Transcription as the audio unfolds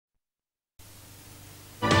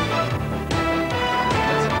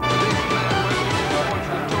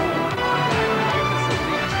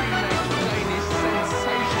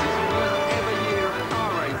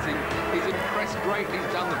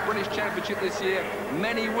this year.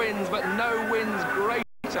 Many wins, but no wins greater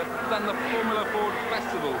than the Formula Ford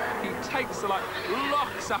Festival. He takes the light,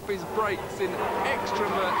 locks up his brakes in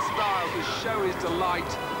extrovert style to show his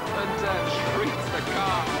delight, and treats the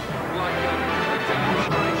car like a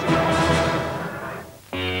demonstration.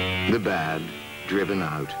 The bad driven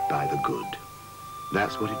out by the good.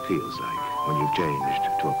 That's what it feels like when you've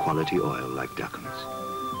changed to a quality oil like Duckham's.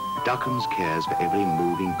 Duckham's cares for every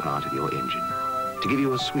moving part of your engine to give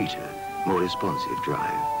you a sweeter, more responsive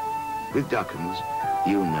drive. With Duckham's,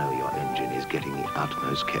 you know your engine is getting the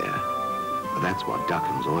utmost care. But that's what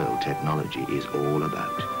Duckham's oil technology is all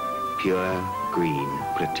about. Pure, green,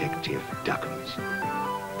 protective Duckham's.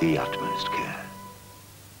 The utmost care.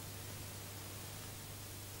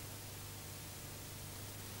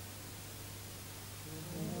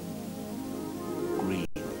 Green,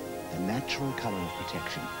 the natural color of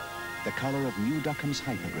protection. The color of new Duckham's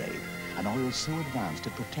Hypergrade, an oil so advanced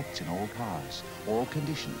it protects in all cars, all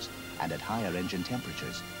conditions, and at higher engine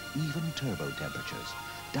temperatures, even turbo temperatures.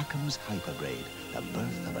 Duckham's Hypergrade, the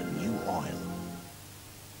birth of a new oil.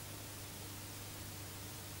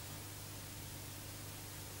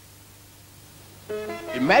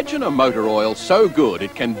 Imagine a motor oil so good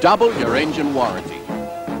it can double your engine warranty.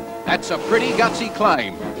 That's a pretty gutsy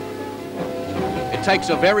claim. It takes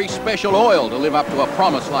a very special oil to live up to a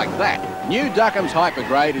promise like that. New Duckham's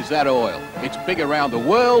Hypergrade is that oil. It's big around the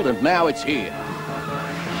world and now it's here.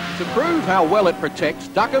 To prove how well it protects,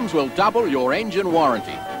 Duckham's will double your engine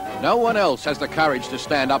warranty. No one else has the courage to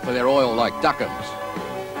stand up for their oil like Duckham's.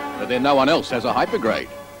 But then no one else has a Hypergrade.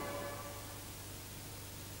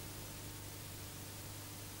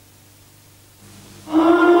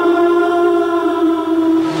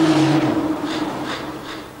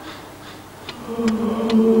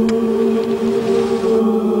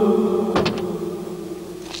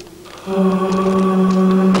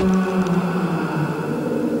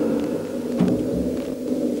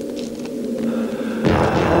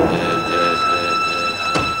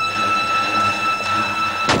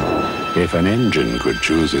 If an engine could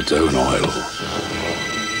choose its own oil,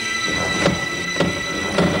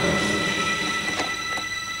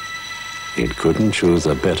 it couldn't choose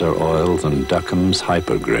a better oil than Duckham's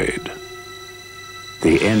Hypergrade.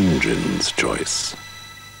 The engine's choice.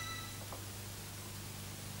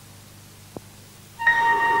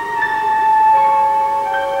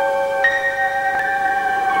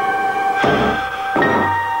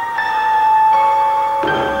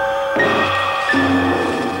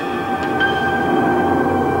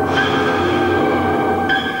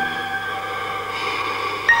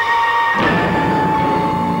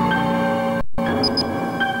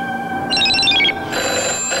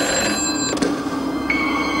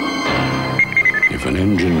 If an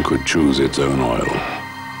engine could choose its own oil,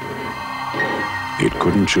 it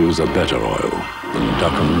couldn't choose a better oil than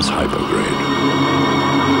Duckham's Hypergrade.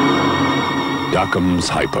 Duckham's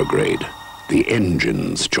Hypergrade, the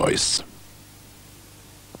engine's choice.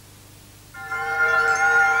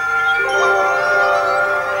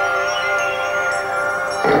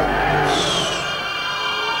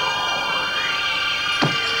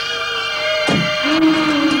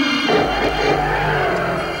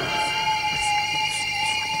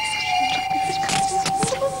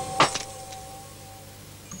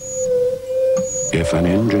 If an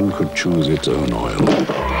engine could choose its own oil,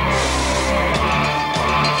 it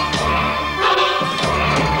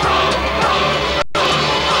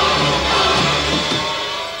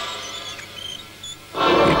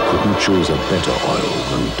couldn't choose a better oil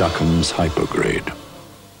than Duckham's Hypergrade,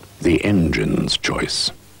 the engine's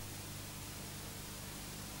choice.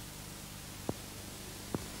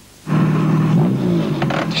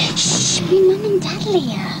 Shh, be Mum and Dad,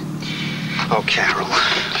 Leah. Oh, Carol.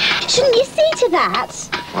 Shouldn't you see to that?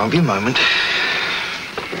 Won't be a moment.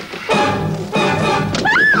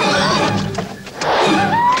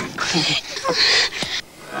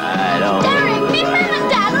 Derek, be Mum and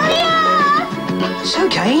Dad, Leah! It's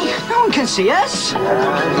okay. No one can see us.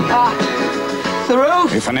 The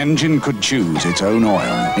roof. If an engine could choose its own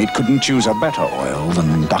oil, it couldn't choose a better oil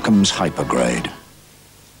than Duckham's Hypergrade.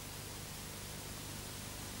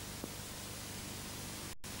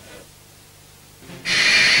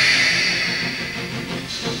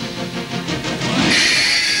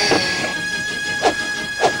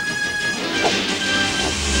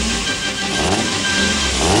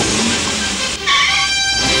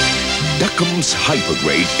 Duckham's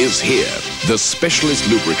Hypergrade is here, the specialist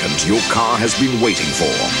lubricant your car has been waiting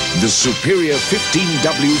for. The superior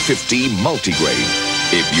 15W50 Multigrade.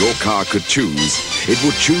 If your car could choose, it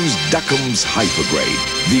would choose Duckham's Hypergrade,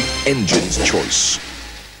 the engine's choice.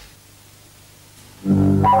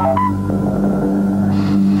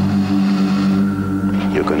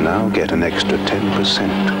 now get an extra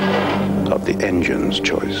 10% of the engine's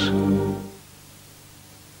choice.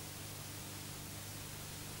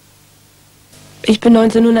 Ich bin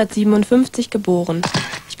 1957 geboren.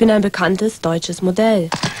 Ich bin ein bekanntes deutsches Modell.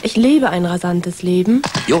 Ich lebe ein rasantes Leben.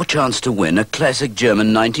 Your chance to win a classic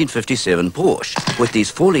German 1957 Porsche with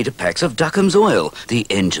these 4-litre packs of Duckham's oil, the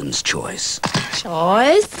engine's choice.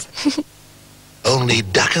 Choice? Only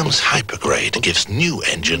Duckham's Hypergrade gives new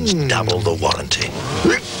engines double the warranty.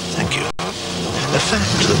 Thank you. A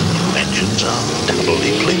fact that new engines are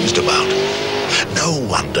doubly pleased about. No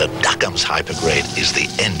wonder Duckham's Hypergrade is the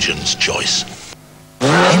engine's choice.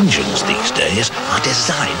 Engines these days are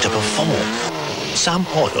designed to perform. Some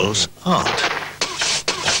oils aren't.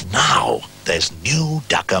 But now there's new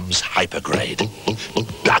Duckham's Hypergrade.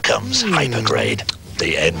 Duckham's Hypergrade,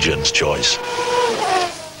 the engine's choice.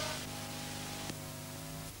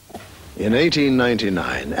 In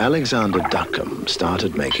 1899, Alexander Duckham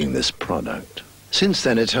started making this product. Since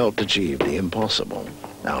then, it's helped achieve the impossible.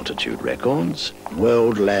 Altitude records,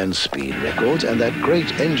 world land speed records, and that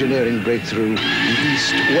great engineering breakthrough, the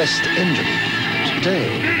East-West engine.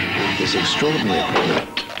 Today, this extraordinary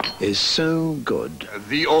product is so good.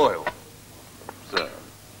 The oil, sir.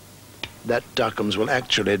 That Duckham's will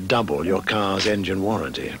actually double your car's engine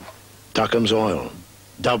warranty. Duckham's oil,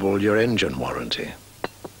 double your engine warranty.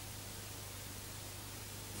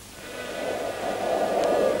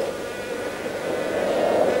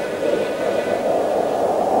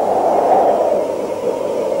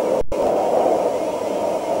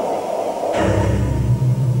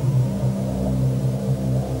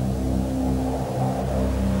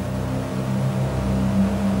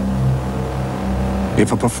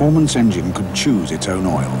 If a performance engine could choose its own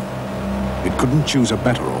oil, it couldn't choose a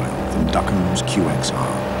better oil than Duckham's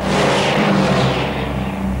QXR.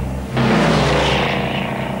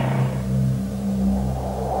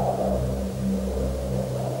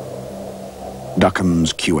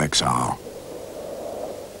 Duckham's QXR.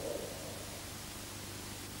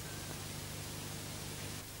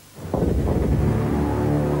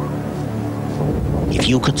 If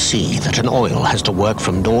you could see that an oil has to work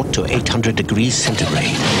from 0 to 800 degrees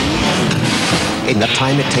centigrade in the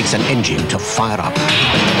time it takes an engine to fire up.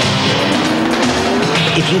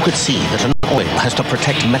 If you could see that an oil has to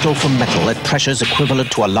protect metal from metal at pressures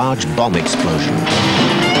equivalent to a large bomb explosion.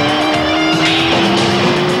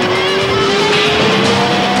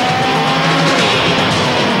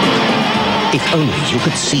 If only you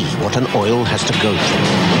could see what an oil has to go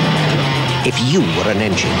through. If you were an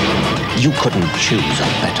engine, you couldn't choose a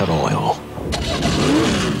better oil.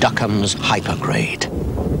 Duckham's Hypergrade.